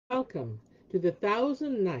Welcome to the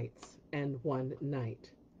 1000 Nights and 1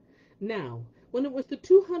 Night. Now, when it was the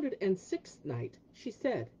 206th night, she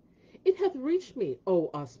said, "It hath reached me, O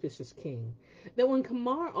auspicious king, that when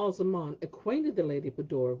Kamar al-Zaman acquainted the Lady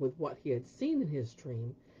Budur with what he had seen in his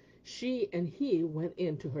dream, she and he went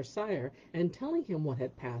in to her sire, and telling him what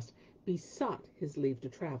had passed, besought his leave to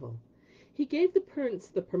travel. He gave the prince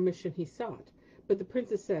the permission he sought, but the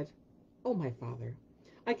princess said, O my father,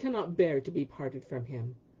 I cannot bear to be parted from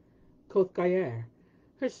him. Quoth Gayer,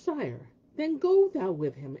 her sire, then go thou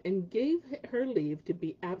with him, and gave her leave to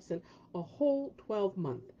be absent a whole 12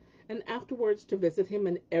 month, and afterwards to visit him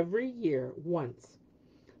in every year once.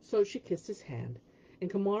 So she kissed his hand, and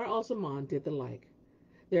Kamar al-Zaman did the like.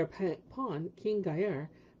 Thereupon King Gayer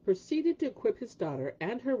proceeded to equip his daughter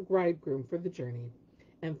and her bridegroom for the journey,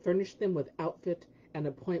 and furnished them with outfit and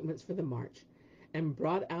appointments for the march, and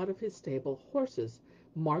brought out of his stable horses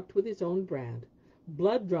marked with his own brand,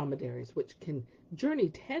 blood dromedaries which can journey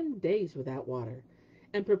 10 days without water,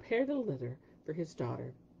 and prepared a litter for his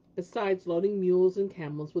daughter, besides loading mules and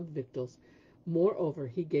camels with victuals. Moreover,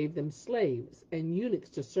 he gave them slaves and eunuchs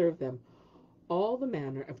to serve them, all the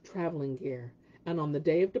manner of travelling gear. And on the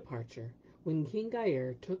day of departure, when King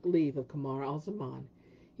Gayer took leave of Kamar al-Zaman,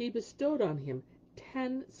 he bestowed on him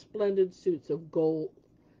 10 splendid suits of gold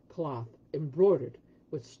cloth embroidered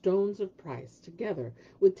with stones of price, together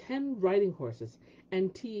with 10 riding horses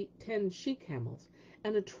and 10 she-camels,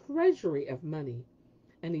 and a treasury of money.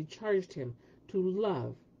 And he charged him to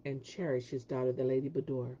love and cherish his daughter, the Lady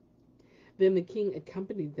Budur. Then the king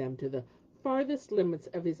accompanied them to the farthest limits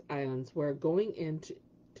of his islands, where, going in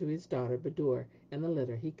to his daughter Budur in the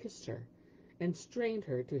litter, he kissed her, and strained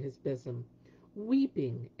her to his bosom,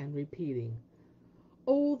 weeping and repeating,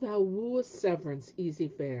 O thou wooest severance easy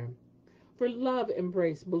fare, for love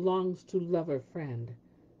embrace belongs to lover friend.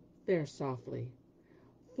 Fare softly.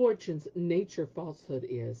 Fortune's nature falsehood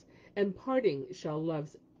is, and parting shall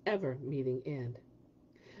love's ever meeting end.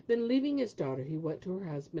 Then leaving his daughter, he went to her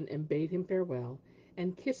husband and bade him farewell,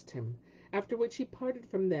 and kissed him, after which he parted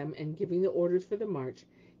from them, and giving the orders for the march,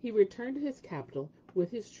 he returned to his capital with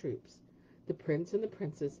his troops. The prince and the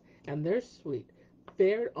princess and their suite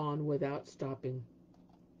fared on without stopping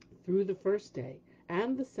through the first day,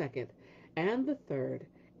 and the second, and the third,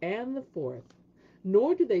 and the fourth,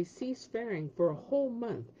 nor did they cease faring for a whole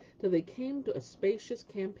month, till they came to a spacious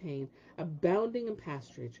campaign abounding in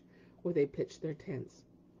pasturage, where they pitched their tents.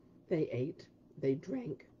 They ate, they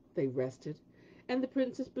drank, they rested, and the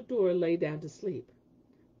Princess Budur lay down to sleep.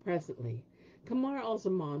 Presently Kamar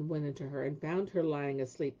al-Zaman went into her, and found her lying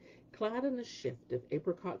asleep, clad in a shift of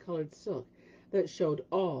apricot-colored silk that showed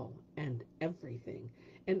all and everything,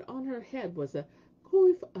 and on her head was a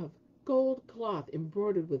coif of gold cloth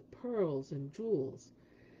embroidered with pearls and jewels.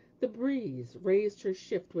 The breeze raised her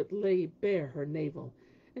shift which laid bare her navel,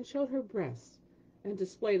 and showed her breasts, and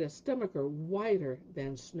displayed a stomacher whiter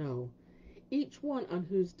than snow, each one on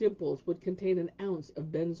whose dimples would contain an ounce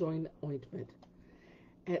of benzoin ointment.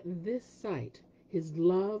 At this sight his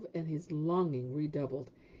love and his longing redoubled,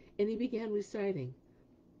 and he began reciting,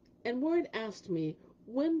 And were it asked me,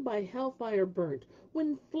 when by hell-fire burnt,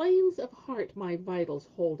 when flames of heart my vitals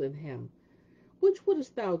hold in hem, which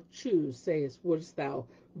wouldst thou choose, sayest, wouldst thou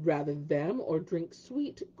rather them, or drink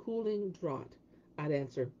sweet cooling draught? I'd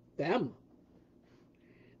answer, them.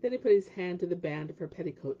 Then he put his hand to the band of her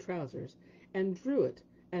petticoat trousers, and drew it,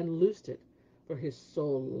 and loosed it, for his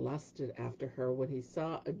soul lusted after her when he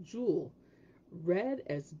saw a jewel, red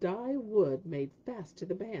as dye wood, made fast to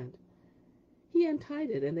the band. He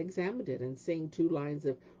untied it, and examined it, and seeing 2 lines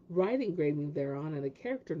of writing graven thereon, and a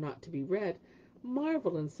character not to be read,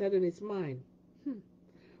 marvelled, and said in his mind,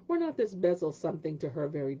 Were not this bezel something to her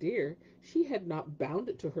very dear, she had not bound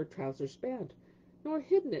it to her trousers band, nor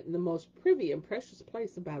hidden it in the most privy and precious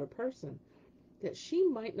place about her person, that she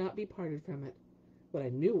might not be parted from it. But I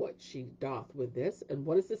knew what she doth with this, and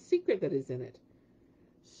what is the secret that is in it.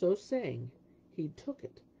 So saying, he took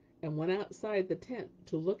it, and went outside the tent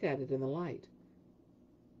to look at it in the light.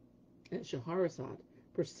 And Shahrazad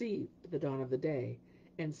perceived the dawn of the day,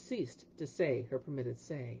 and ceased to say her permitted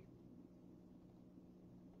say.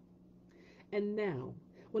 And now,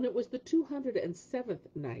 when it was the 207th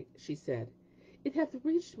night, she said, It hath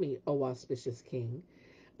reached me, O auspicious king,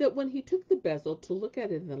 that when he took the bezel to look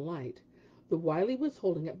at it in the light, the while he was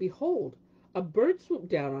holding it, behold, a bird swooped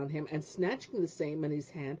down on him, and snatching the same in his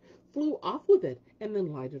hand, flew off with it, and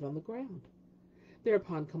then lighted on the ground.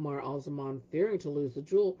 Thereupon Kamar al-Zaman, fearing to lose the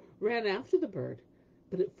jewel, ran after the bird,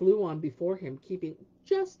 but it flew on before him, keeping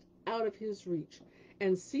just out of his reach,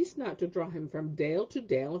 and ceased not to draw him from dale to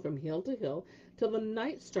dale, and from hill to hill, till the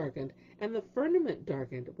night darkened and the firmament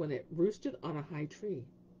darkened, when it roosted on a high tree.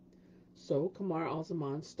 So Kamar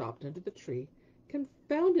al-Zaman stopped under the tree,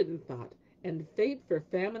 confounded in thought, and faint for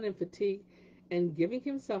famine and fatigue, and giving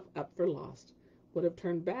himself up for lost, would have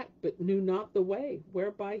turned back, but knew not the way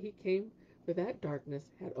whereby he came, for that darkness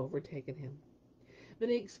had overtaken him. Then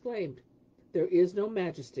he exclaimed, "There is no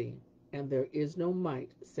majesty, and there is no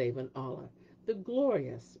might, save in Allah, the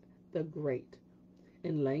glorious, the great."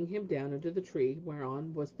 And laying him down under the tree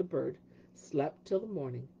whereon was the bird, slept till the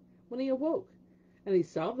morning, when he awoke, and he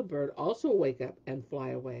saw the bird also wake up and fly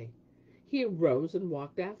away. He arose and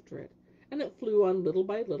walked after it, and it flew on little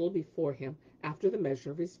by little before him, after the measure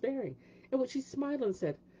of his faring, at which he smiled and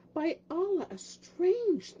said, "By Allah, a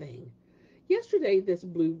strange thing! Yesterday this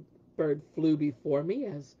blue bird flew before me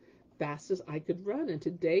as fast as I could run, and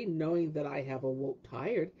today, knowing that I have awoke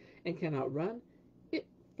tired and cannot run, it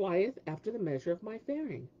flieth after the measure of my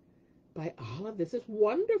faring. By Allah, this is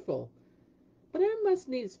wonderful! But I must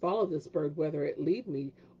needs follow this bird, whether it lead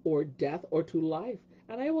me or death or to life,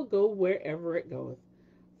 and I will go wherever it goeth,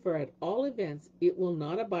 for at all events it will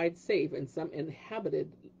not abide safe in some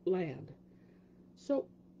inhabited land." So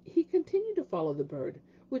he continued to follow the bird,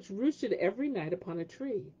 which roosted every night upon a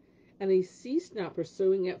tree, and he ceased not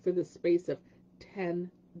pursuing it for the space of 10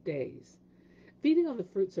 days, feeding on the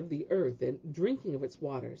fruits of the earth and drinking of its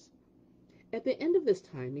waters. At the end of this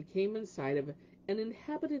time he came in sight of an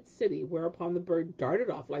inhabited city, whereupon the bird darted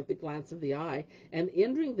off like the glance of the eye, and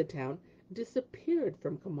entering the town, disappeared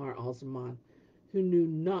from Kamar al-Zaman, who knew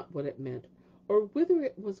not what it meant, or whither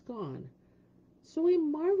it was gone. So he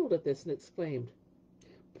marveled at this and exclaimed,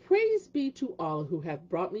 "Praise be to Allah, who hath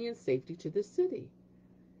brought me in safety to this city."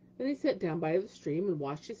 Then he sat down by the stream and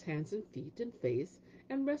washed his hands and feet and face,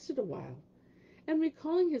 and rested awhile. And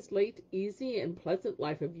recalling his late easy and pleasant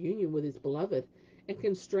life of union with his beloved, and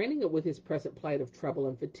constraining it with his present plight of trouble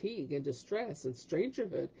and fatigue and distress and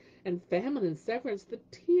strangerhood and famine and severance, the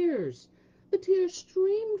tears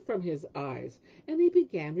streamed from his eyes, and he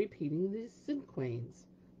began repeating these cinquains: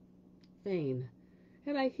 "Fain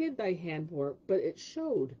had I hid thy handwork, but it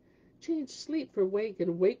showed, changed sleep for wake,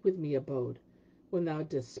 and wake with me abode. When thou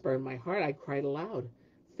didst spurn my heart, I cried aloud,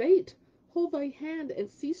 Fate, hold thy hand, and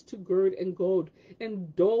cease to gird and goad,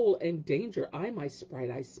 and dole and danger my sprite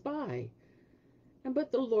I spy. And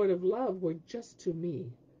but the Lord of love were just to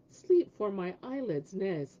me, sleep for my eyelids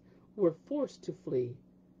nes were forced to flee.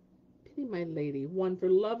 Pity my lady, one for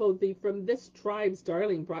love o' thee from this tribe's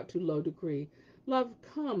darling brought to low degree. Love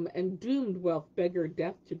come, and doomed wealth beggar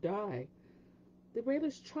death to die. The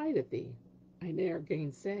railers chide at thee, I ne'er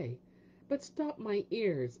gainsay, but stop my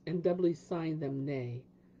ears, and doubly sign them nay.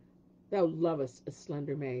 Thou lovest a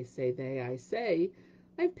slender may, say they, I say,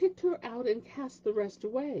 I've picked her out and cast the rest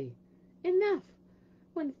away. Enough!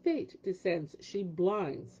 When fate descends, she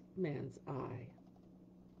blinds man's eye."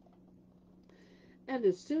 And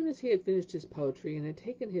as soon as he had finished his poetry and had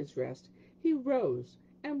taken his rest, he rose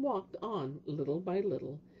and walked on little by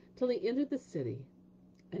little, till he entered the city.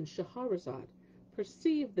 And Shahrazad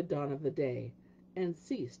perceived the dawn of the day, and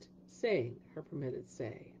ceased saying her permitted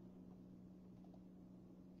say.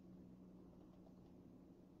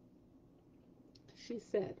 She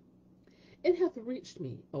said, "It hath reached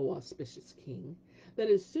me, O auspicious king, that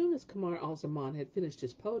as soon as Kamar al-Zaman had finished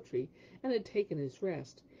his poetry and had taken his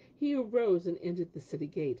rest, he arose and entered the city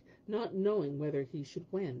gate, not knowing whither he should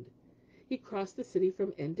wend. He crossed the city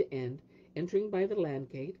from end to end, entering by the land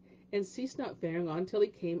gate, and ceased not faring on till he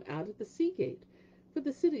came out at the sea gate, for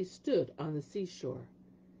the city stood on the seashore.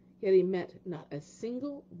 Yet he met not a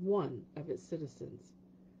single one of its citizens.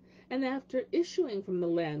 And after issuing from the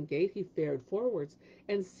land gate, he fared forwards,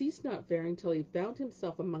 and ceased not faring till he found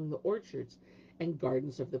himself among the orchards and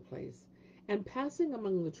gardens of the place, and passing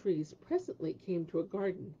among the trees, presently came to a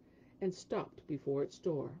garden, and stopped before its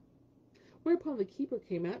door. Whereupon the keeper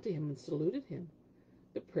came out to him and saluted him.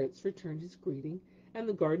 The prince returned his greeting, and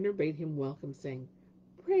the gardener bade him welcome, saying,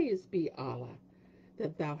 "Praise be Allah,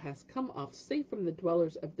 that thou hast come off safe from the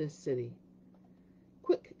dwellers of this city.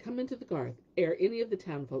 Quick, come into the garth, ere any of the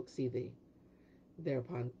townfolk see thee."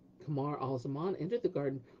 Thereupon Kamar al-Zaman entered the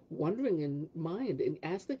garden, wondering in mind, and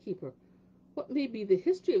asked the keeper, "What may be the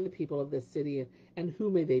history of the people of this city, and who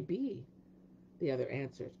may they be?" The other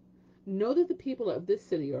answered, "Know that the people of this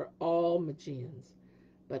city are all Magians.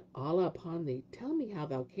 But Allah upon thee, tell me how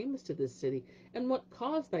thou camest to this city, and what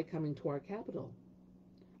caused thy coming to our capital."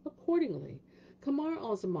 Accordingly, Kamar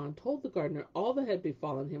al-Zaman told the gardener all that had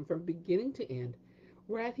befallen him from beginning to end,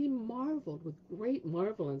 whereat he marveled with great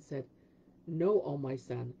marvel, and said, "Know, O my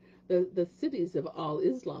son, the cities of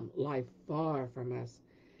al-Islam lie far from us,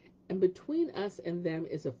 and between us and them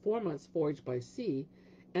is a 4 months' voyage by sea,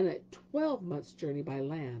 and a 12 months' journey by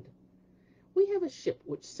land. We have a ship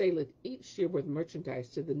which saileth each year with merchandise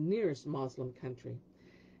to the nearest Moslem country,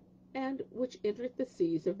 and which entereth the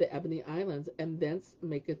seas of the Ebony Islands, and thence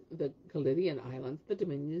maketh the Khalidian Islands the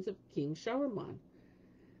dominions of King Shahriman.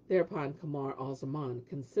 Thereupon Kamar al-Zaman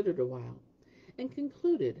considered a while, and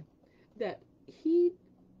concluded that he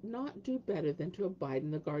not do better than to abide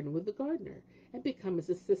in the garden with the gardener, and become his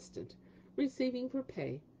assistant, receiving for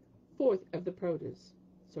pay 1/4 of the produce.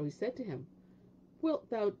 So he said to him, Wilt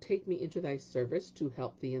thou take me into thy service to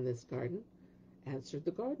help thee in this garden? Answered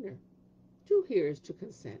the gardener, To hear is to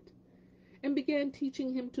consent, and began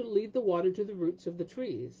teaching him to lead the water to the roots of the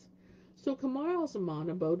trees. So Kamar al-Zaman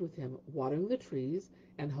abode with him, watering the trees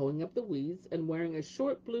and hoeing up the weeds, and wearing a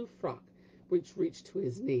short blue frock which reached to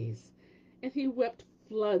his knees. And he wept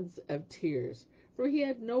floods of tears, for he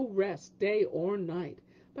had no rest day or night,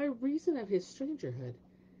 by reason of his strangerhood.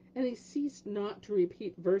 And he ceased not to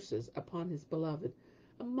repeat verses upon his beloved,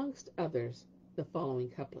 amongst others the following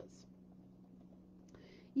couplets.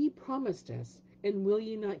 Ye promised us, and will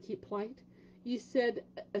ye not keep plight? Ye said,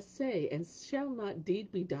 Assay, and shall not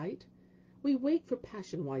deed be dight? We wake for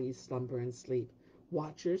passion while ye slumber and sleep.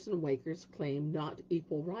 Watchers and wakers claim not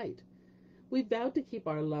equal right. We vowed to keep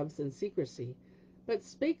our loves in secrecy, but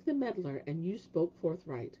spake the meddler, and you spoke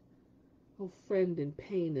forthright. O friend in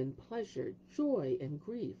pain and pleasure, joy and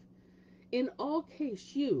grief, in all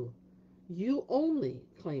case you only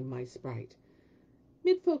claim my sprite.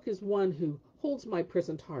 Midfolk is one who holds my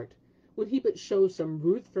prisoned heart. Would he but show some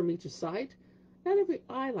ruth for me to sight? Not every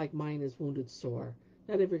eye like mine is wounded sore,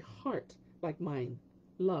 not every heart like mine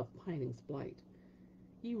love pining's blight.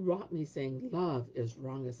 Ye wrought me, saying, Love is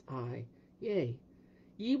wrong as I. Yea,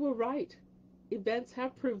 ye were right. Events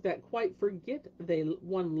have proved that quite forget they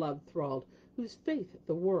one love thralled, whose faith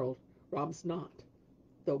the world robs not,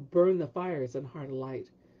 though burn the fires and heart alight.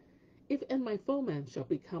 If and my foeman shall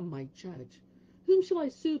become my judge, whom shall I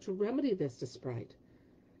sue to remedy this disprite?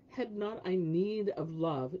 Had not I need of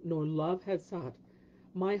love, nor love had sought,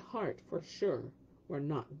 my heart for sure were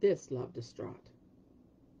not this love distraught.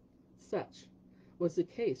 Such was the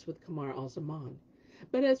case with Kamar al-Zaman.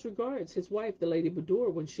 But as regards his wife, the Lady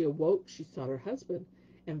Budur, when she awoke, she sought her husband,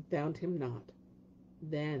 and found him not.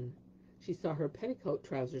 Then she saw her petticoat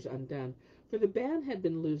trousers undone, for the band had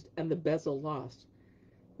been loosed and the bezel lost.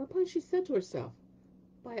 Whereupon she said to herself,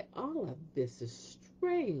 By Allah, this is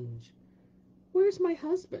strange. Where is my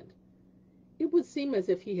husband? It would seem as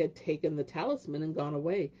if he had taken the talisman and gone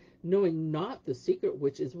away, knowing not the secret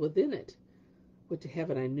which is within it. Would to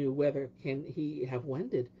heaven I knew whether can he have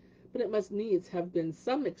wended, but it must needs have been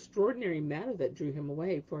some extraordinary matter that drew him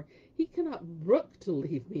away, for he cannot brook to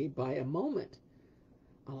leave me by a moment.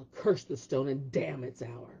 I'll curse the stone and damn its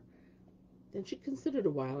hour. Then she considered a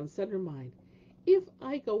while, and said in her mind, If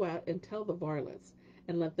I go out and tell the varlets,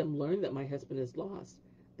 and let them learn that my husband is lost,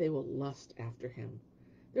 they will lust after him.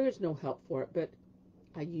 There is no help for it, but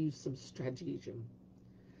I use some stratagem.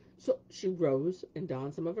 So she rose and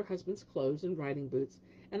donned some of her husband's clothes and riding boots,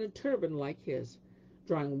 and a turban like his,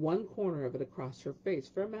 drawing one corner of it across her face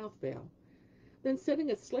for a mouth veil. Then setting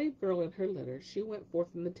a slave girl in her litter, she went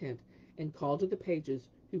forth from the tent, and called to the pages,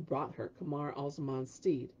 who brought her Kamar al-Zaman's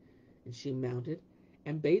steed. And she mounted,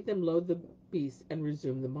 and bade them load the beast and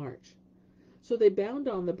resume the march. So they bound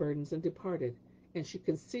on the burdens and departed, and she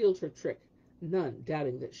concealed her trick, none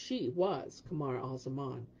doubting that she was Kamar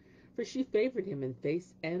al-Zaman, for she favored him in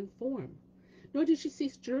face and form. Nor did she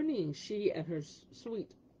cease journeying, she and her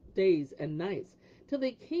sweet, days and nights, till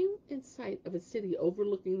they came in sight of a city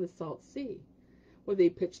overlooking the salt sea, where they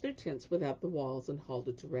pitched their tents without the walls and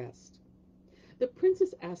halted to rest. The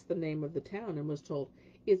princess asked the name of the town, and was told,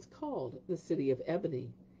 It's called the City of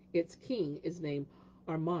Ebony. Its king is named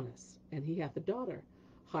Armanis, and he hath a daughter,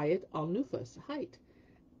 Hayat al-Nufus, Height.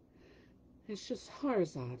 And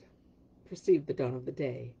Shahrazad perceived the dawn of the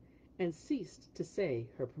day, and ceased to say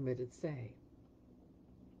her permitted say.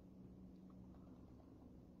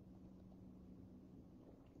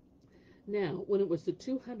 Now, when it was the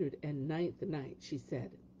 209th night, she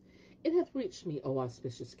said, It hath reached me, O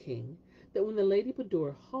auspicious king, that when the Lady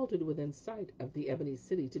Budur halted within sight of the ebony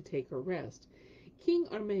city to take her rest, King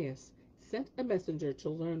Armaeus sent a messenger to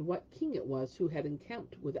learn what king it was who had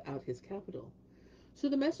encamped without his capital. So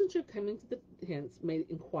the messenger, coming to the tents, made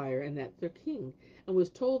inquire anent their king, and was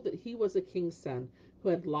told that he was a king's son, who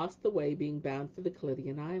had lost the way, being bound for the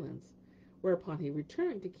Khalidian Islands. Whereupon he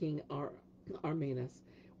returned to King Armaeus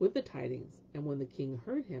with the tidings, and when the king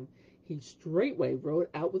heard him, he straightway rode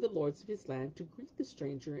out with the lords of his land to greet the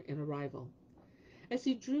stranger in arrival. As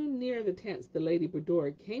he drew near the tents, the Lady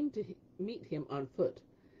Budur came to meet him on foot,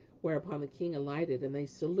 whereupon the king alighted, and they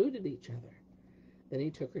saluted each other. Then he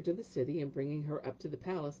took her to the city, and bringing her up to the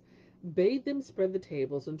palace, bade them spread the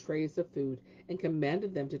tables and trays of food, and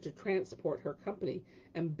commanded them to transport her company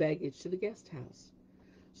and baggage to the guest house.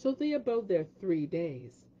 So they abode there 3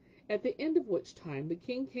 days, at the end of which time the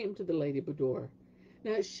king came to the Lady Budur.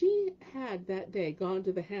 Now she had that day gone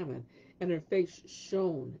to the Hammam, and her face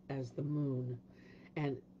shone as the moon,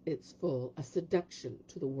 and its full, a seduction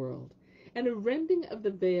to the world, and a rending of the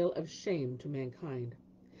veil of shame to mankind.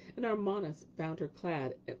 And Armanis found her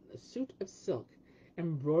clad in a suit of silk,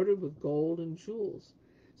 embroidered with gold and jewels.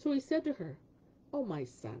 So he said to her, O my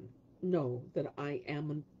son, know that I am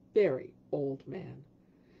a very old man,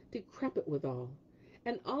 decrepit withal,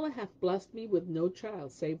 and Allah hath blessed me with no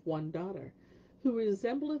child save one daughter, who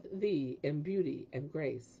resembleth thee in beauty and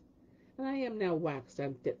grace. And I am now waxed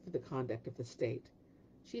unfit for the conduct of the state.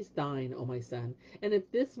 She is thine, O my son, and if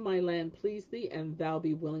this my land please thee, and thou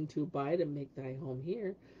be willing to abide and make thy home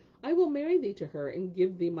here, I will marry thee to her, and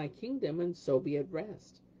give thee my kingdom, and so be at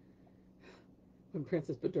rest. When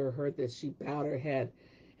Princess Budur heard this, she bowed her head,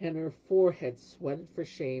 and her forehead sweated for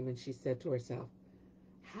shame, and she said to herself,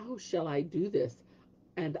 How shall I do this,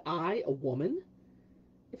 and I a woman?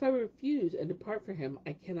 If I refuse and depart from him,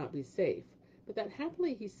 I cannot be safe, but that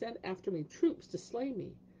happily he send after me troops to slay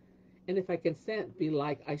me. And if I consent,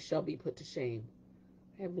 belike I shall be put to shame.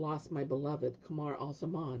 I have lost my beloved Kamar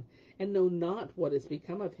al-Zaman, and know not what is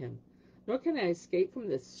become of him. Nor can I escape from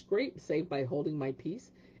this scrape save by holding my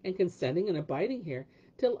peace, and consenting and abiding here,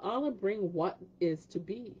 till Allah bring what is to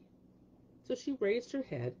be. So she raised her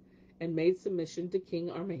head, and made submission to King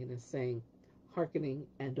Armanis, saying, Hearkening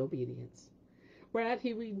and obedience. Whereat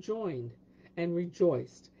he rejoined and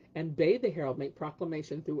rejoiced, and bade the herald make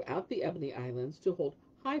proclamation throughout the Ebony Islands to hold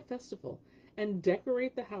high festival, and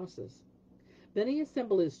decorate the houses. Then he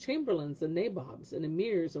assembled his chamberlains and nabobs, and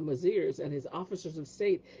emirs and wazirs, and his officers of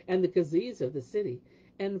state, and the qazis of the city,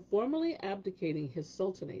 and formally abdicating his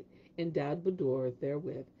sultanate, endowed Budur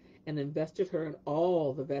therewith, and invested her in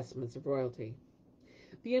all the vestments of royalty.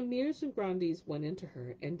 The emirs and grandees went into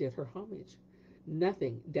her, and did her homage,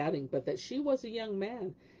 nothing doubting but that she was a young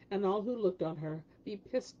man, and all who looked on her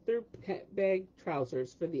bepissed their bag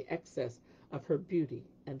trousers for the excess of her beauty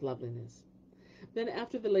and loveliness. Then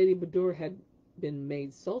after the Lady Budur had been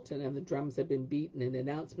made sultan, and the drums had been beaten in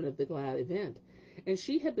announcement of the glad event, and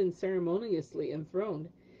she had been ceremoniously enthroned,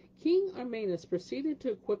 King Armanis proceeded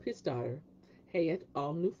to equip his daughter, Hayat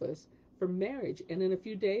al-Nufus, for marriage, and in a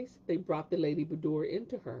few days they brought the Lady Budur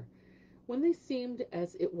into her, when they seemed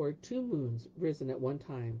as it were two moons risen at one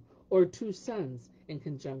time, or two suns in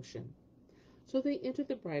conjunction. So they entered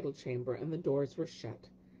the bridal chamber, and the doors were shut,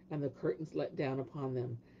 and the curtains let down upon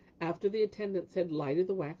them, after the attendants had lighted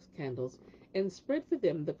the wax candles, and spread for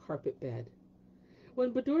them the carpet bed.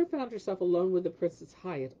 When Budur found herself alone with the Princess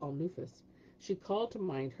Hayat al-Nufus, she called to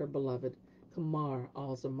mind her beloved Kamar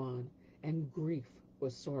al-Zaman, and grief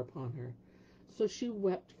was sore upon her. So she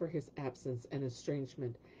wept for his absence and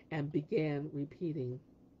estrangement, and began repeating,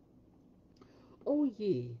 O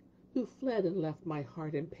ye, who fled and left my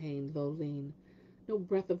heart in pain, though lean, no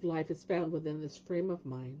breath of life is found within this frame of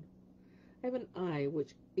mine. I have an eye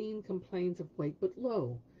which e'en complains of wake, but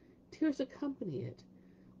lo, tears accompany it.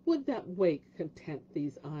 Would that wake content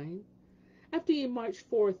these eyne? After ye marched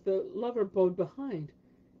forth, the lover bode behind.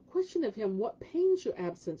 Question of him what pains your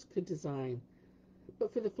absence could design.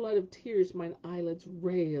 But for the flood of tears mine eyelids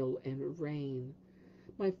rail and rain.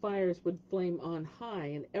 My fires would flame on high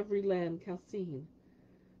in every land calcine.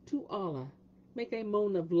 To Allah make I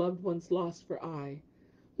moan of loved ones lost for aye,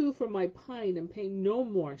 who for my pine and pain no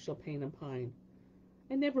more shall pain and pine.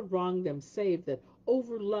 I never wronged them, save that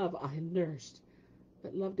over love I nursed,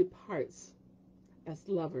 but love departs as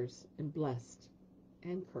lovers and blessed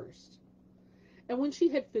and cursed. And when she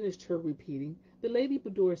had finished her repeating, the Lady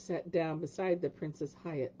Budur sat down beside the Princess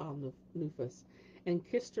Hayat al-Nufus, and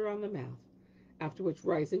kissed her on the mouth, after which,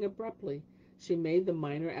 rising abruptly, she made the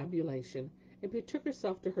minor ablution, and betook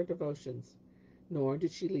herself to her devotions. Nor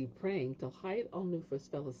did she leave praying till Hayat al-Nufus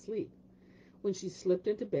fell asleep, when she slipped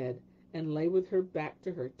into bed, and lay with her back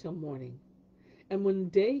to her till morning. And when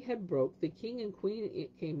day had broke, the king and queen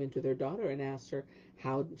came into their daughter, and asked her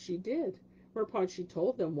how she did, whereupon she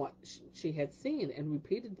told them what she had seen, and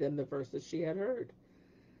repeated them the verses she had heard.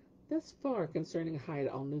 Thus far concerning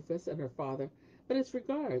Hayat al-Nufus and her father, but as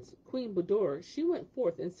regards Queen Budur, she went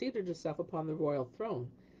forth and seated herself upon the royal throne,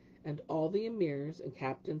 and all the emirs and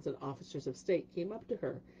captains and officers of state came up to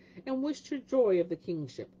her, and wished her joy of the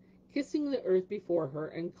kingship, kissing the earth before her,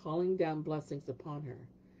 and calling down blessings upon her.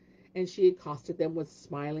 and she accosted them with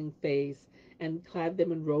smiling face, and clad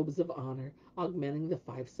them in robes of honor, augmenting the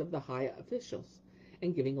fiefs of the high officials,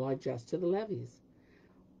 and giving largesse to the levies.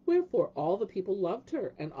 Wherefore all the people loved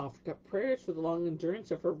her, and offered up prayers for the long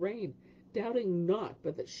endurance of her reign, doubting not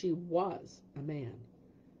but that she was a man.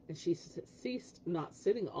 And she ceased not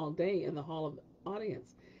sitting all day in the hall of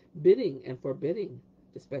audience, bidding and forbidding,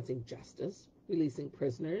 dispensing justice, releasing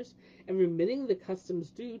prisoners, and remitting the customs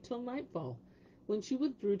due till nightfall, when she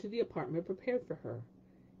withdrew to the apartment prepared for her.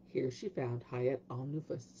 Here she found Hayat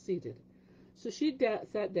al-Nufus seated. So she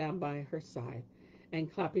sat down by her side,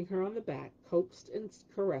 and clapping her on the back, coaxed and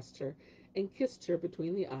caressed her, and kissed her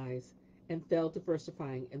between the eyes, and fell to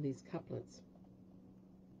versifying in these couplets.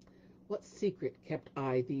 What secret kept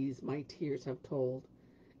I these my tears have told,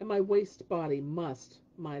 and my waste body must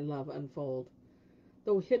my love unfold.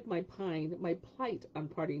 Though hid my pine, my plight on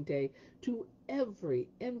parting day, to every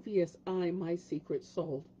envious eye my secret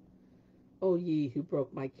sold. O ye who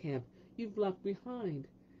broke my camp, you've left behind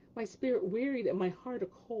my spirit wearied and my heart a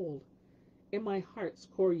cold. In my heart's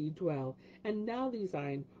core ye dwell, and now these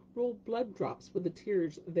eyne roll blood drops with the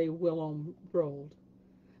tears they whilom rolled.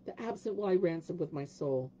 The absent will I ransom with my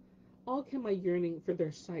soul. All can my yearning for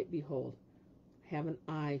their sight behold. Have an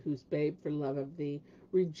eye whose babe for love of thee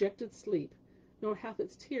rejected sleep, nor hath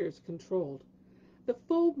its tears controlled. The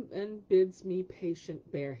foeman bids me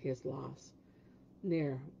patient bear his loss,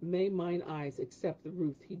 ne'er may mine eyes accept the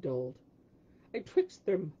ruth he doled. I twixt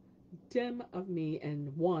them dim of me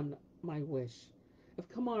and won my wish of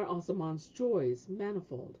Kamar al-Zaman's joys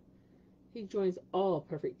manifold. He joins all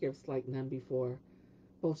perfect gifts like none before,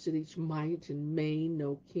 boasted each might and main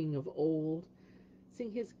no king of old.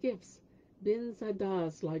 Sing his gifts, bin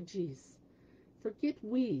Zadah's largesse, forget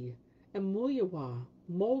we, and Muyawa,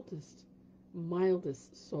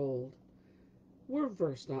 mildest souled. Were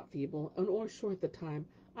verse not feeble, and or short the time,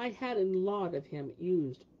 I had in laud of him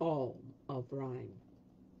used all of rhyme.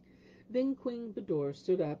 Then Queen Budur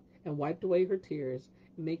stood up and wiped away her tears,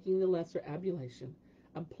 making the lesser ablution,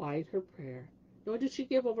 applied her prayer. Nor did she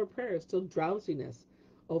give over prayers till drowsiness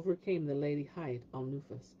overcame the Lady Hayat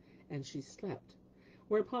al-Nufus, and she slept.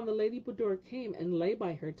 Whereupon the Lady Budur came and lay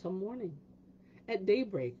by her till morning. At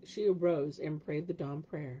daybreak she arose and prayed the dawn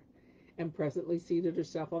prayer, and presently seated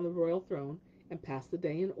herself on the royal throne, and passed the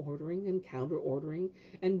day in ordering and counter-ordering,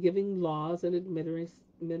 and giving laws and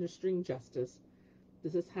administering justice.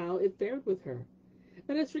 This is how it fared with her.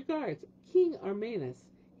 But as regards King Armanus,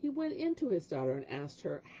 he went in to his daughter and asked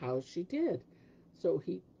her how she did. So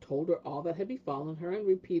he told her all that had befallen her, and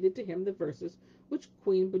repeated to him the verses which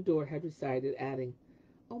Queen Budur had recited, adding,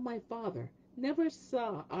 O my father, never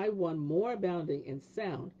saw I one more abounding in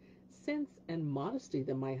sound, sense, and modesty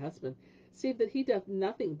than my husband, save that he doth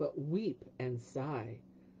nothing but weep and sigh.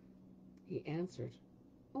 He answered,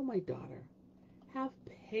 O my daughter, have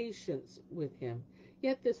patience with him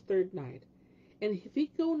yet this third night, and if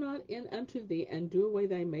he go not in unto thee and do away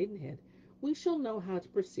thy maidenhead, we shall know how to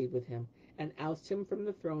proceed with him, and oust him from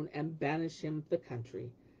the throne, and banish him the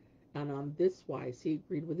country. And on this wise he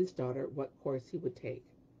agreed with his daughter what course he would take.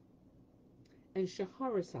 And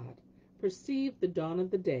Shahrazad perceived the dawn of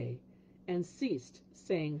the day, and ceased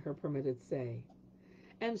saying her permitted say.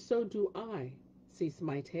 And so do I cease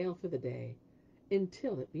my tale for the day,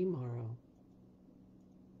 until it be morrow.